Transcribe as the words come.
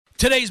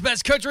Today's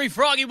Best Country,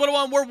 Froggy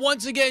 101. We're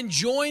once again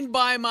joined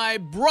by my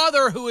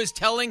brother who is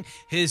telling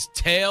his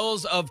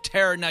tales of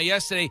terror. Now,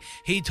 yesterday,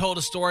 he told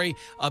a story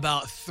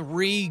about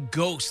 3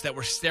 ghosts that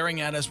were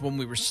staring at us when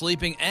we were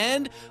sleeping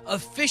and a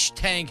fish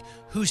tank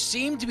who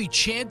seemed to be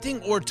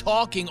chanting or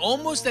talking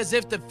almost as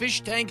if the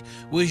fish tank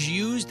was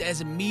used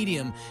as a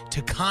medium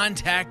to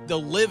contact the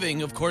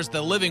living. Of course,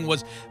 the living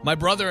was my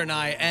brother and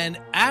I. And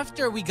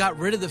after we got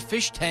rid of the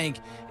fish tank,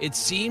 it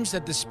seems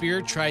that the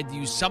spirit tried to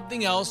use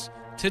something else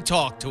to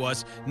talk to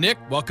us. Nick,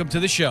 welcome to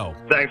the show.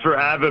 Thanks for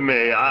having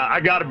me. I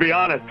got to be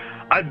honest.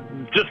 I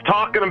just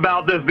talking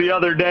about this the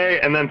other day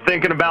and then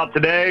thinking about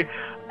today,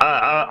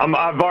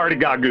 I've already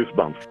got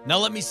goosebumps. Now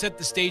let me set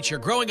the stage here.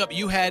 Growing up,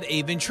 you had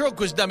a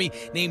ventriloquist dummy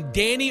named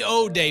Danny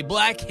O'Day.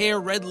 Black hair,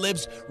 red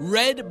lips,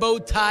 red bow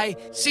tie.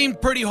 Seemed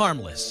pretty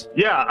harmless.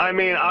 Yeah, I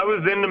mean, I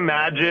was into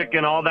magic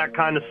and all that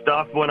kind of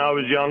stuff when I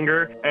was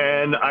younger,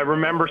 and I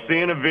remember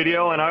seeing a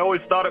video, and I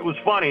always thought it was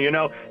funny. You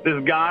know,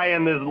 this guy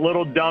and this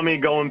little dummy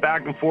going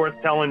back and forth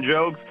telling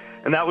jokes.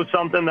 And that was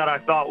something that I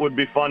thought would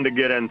be fun to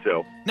get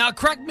into. Now,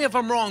 correct me if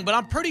I'm wrong, but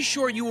I'm pretty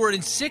sure you were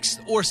in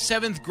 6th or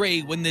 7th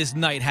grade when this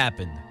night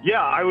happened.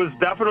 Yeah, I was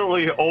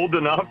definitely old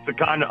enough to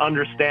kind of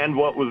understand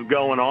what was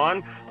going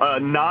on.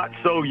 Not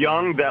so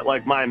young that,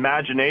 like, my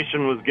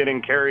imagination was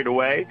getting carried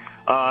away.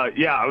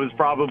 Yeah, I was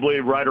probably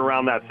right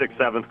around that 6th,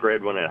 7th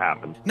grade when it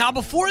happened. Now,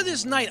 before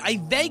this night,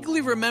 I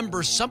vaguely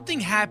remember something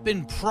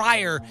happened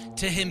prior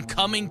to him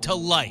coming to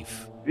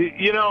life.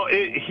 You know,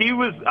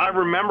 I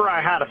remember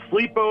I had a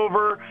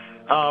sleepover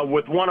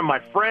with one of my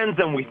friends,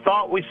 and we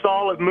thought we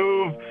saw it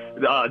move.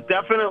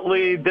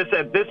 Definitely,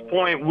 at this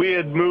point, we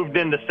had moved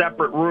into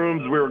separate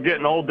rooms. We were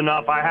getting old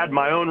enough. I had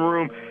my own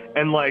room,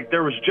 and, like,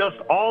 there was just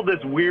all this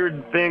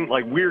weird thing,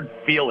 like weird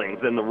feelings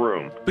in the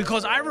room.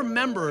 Because I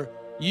remember,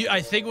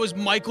 I think it was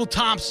Michael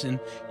Thompson,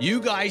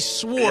 you guys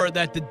swore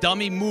that the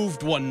dummy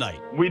moved one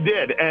night. We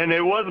did, and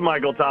it was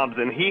Michael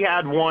Thompson. He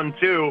had one,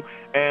 too,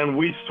 and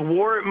we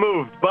swore it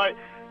moved, but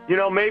you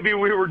know, maybe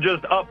we were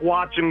just up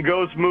watching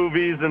ghost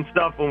movies and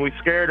stuff when we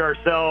scared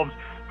ourselves,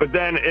 but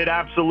then it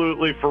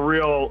absolutely, for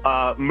real,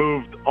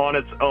 moved on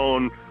its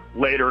own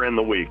later in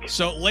the week.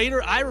 So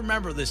later, I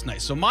remember this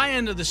night. So my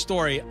end of the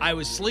story, I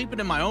was sleeping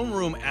in my own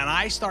room, and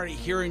I started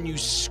hearing you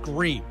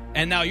scream.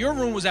 And now your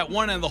room was at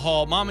one end of the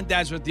hall, Mom and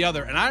Dad's were at the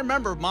other, and I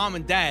remember Mom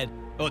and Dad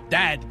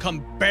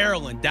come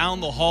barreling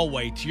down the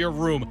hallway to your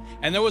room,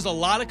 and there was a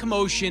lot of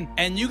commotion,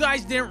 and you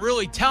guys didn't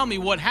really tell me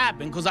what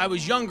happened because I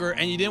was younger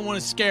and you didn't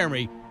want to scare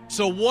me.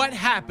 So what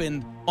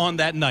happened on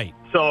that night?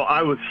 So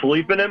I was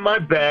sleeping in my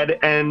bed,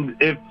 and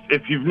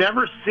if you've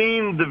never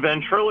seen the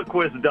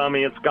ventriloquist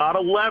dummy, it's got a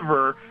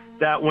lever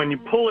that when you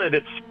pull it,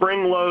 it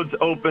spring loads,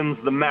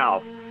 opens the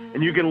mouth.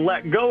 And you can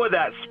let go of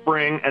that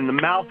spring, and the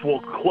mouth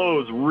will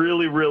close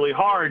really, really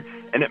hard,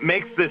 and it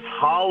makes this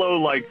hollow,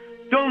 like,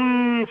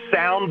 dung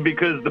sound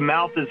because the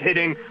mouth is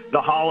hitting the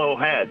hollow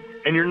head.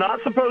 And you're not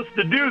supposed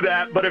to do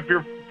that, but if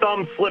your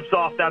thumb slips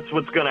off, that's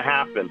what's going to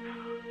happen.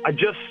 I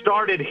just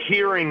started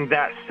hearing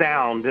that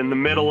sound in the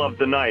middle of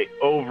the night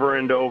over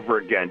and over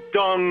again.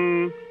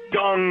 Dung,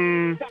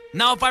 dung.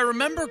 Now, if I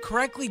remember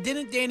correctly,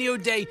 didn't Danny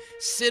O'Day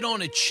sit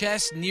on a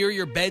chest near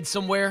your bed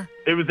somewhere?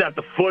 It was at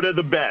the foot of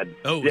the bed.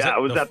 Oh, yeah,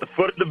 it was at the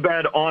foot of the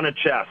bed on a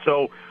chest.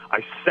 So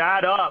I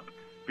sat up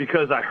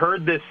because I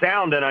heard this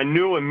sound, and I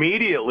knew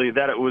immediately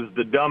that it was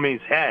the dummy's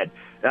head.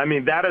 I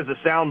mean, that is a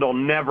sound I'll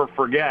never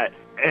forget.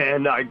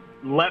 And I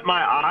let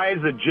my eyes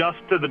adjust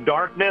to the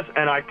darkness,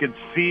 and I could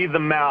see the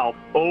mouth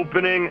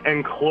opening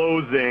and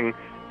closing,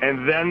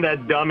 and then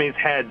that dummy's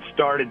head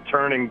started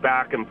turning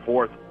back and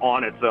forth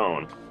on its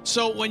own.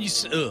 So when you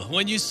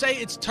say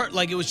it's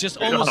like it was just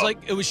almost like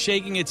it was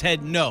shaking its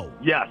head, no.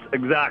 Yes,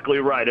 exactly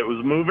right. It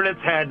was moving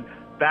its head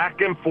back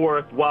and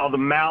forth while the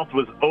mouth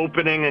was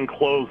opening and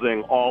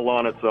closing all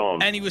on its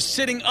own. And he was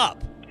sitting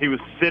up. He was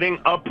sitting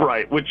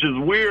upright, which is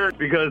weird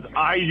because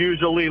I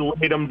usually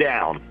laid him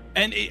down.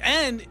 And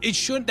it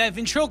shouldn't, that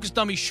ventriloquist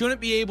dummy shouldn't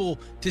be able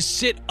to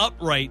sit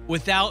upright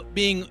without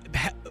being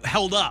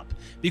held up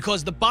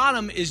because the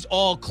bottom is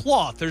all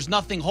cloth. There's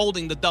nothing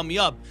holding the dummy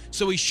up,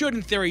 so he should,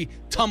 in theory,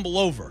 tumble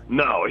over.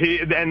 No,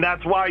 and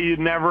that's why you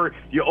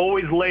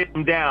always laid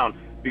him down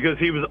because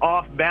he was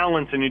off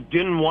balance and you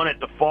didn't want it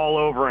to fall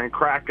over and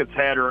crack its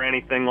head or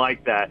anything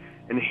like that.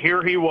 And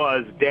here he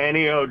was,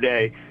 Danny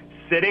O'Day,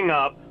 sitting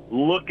up,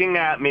 looking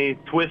at me,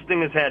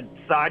 twisting his head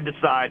side to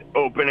side,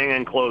 opening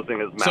and closing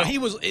his mouth.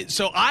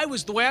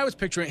 The way I was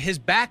picturing it, his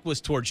back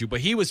was towards you,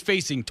 but he was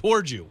facing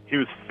towards you. He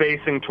was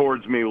facing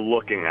towards me,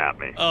 looking at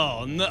me.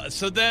 Oh, no.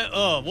 So then,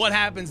 what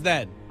happens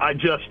then? I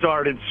just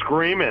started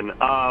screaming.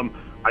 I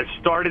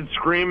started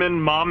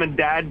screaming. Mom and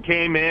Dad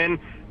came in,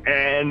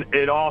 and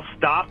it all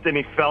stopped, and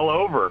he fell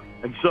over.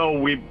 And so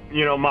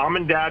Mom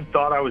and Dad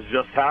thought I was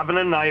just having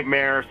a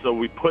nightmare, so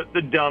we put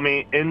the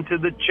dummy into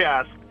the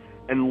chest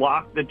and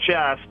locked the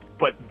chest.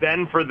 But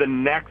then for the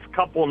next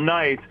couple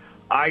nights,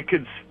 I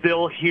could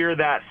still hear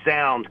that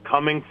sound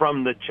coming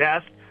from the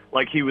chest,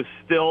 like he was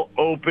still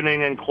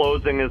opening and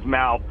closing his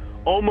mouth,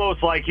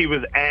 almost like he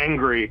was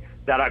angry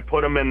that I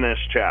put them in this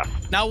chest.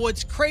 Now,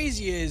 what's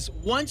crazy is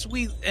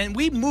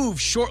we moved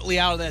shortly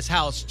out of this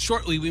house.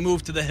 Shortly, we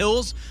moved to the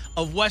hills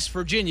of West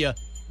Virginia.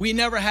 We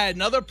never had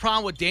another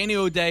problem with Danny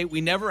O'Day.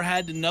 We never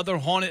had another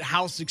haunted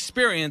house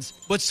experience.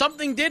 But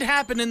something did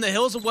happen in the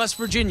hills of West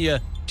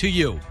Virginia to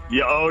you.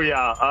 Yeah, oh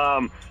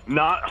yeah.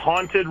 Not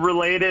haunted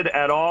related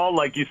at all.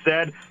 Like you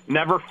said,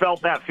 never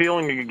felt that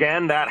feeling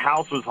again. That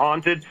house was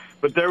haunted,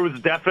 but there was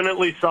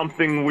definitely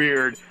something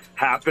weird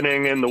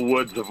happening in the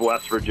woods of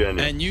West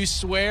Virginia. And you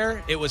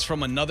swear it was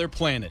from another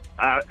planet.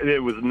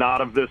 It was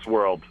not of this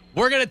world.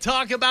 We're going to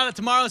talk about it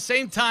tomorrow,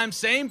 same time,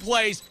 same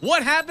place.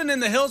 What happened in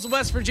the hills of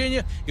West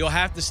Virginia? You'll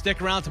have to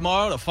stick around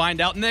tomorrow to find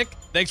out. Nick,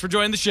 thanks for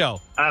joining the show.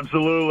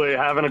 Absolutely.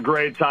 Having a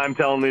great time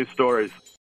telling these stories.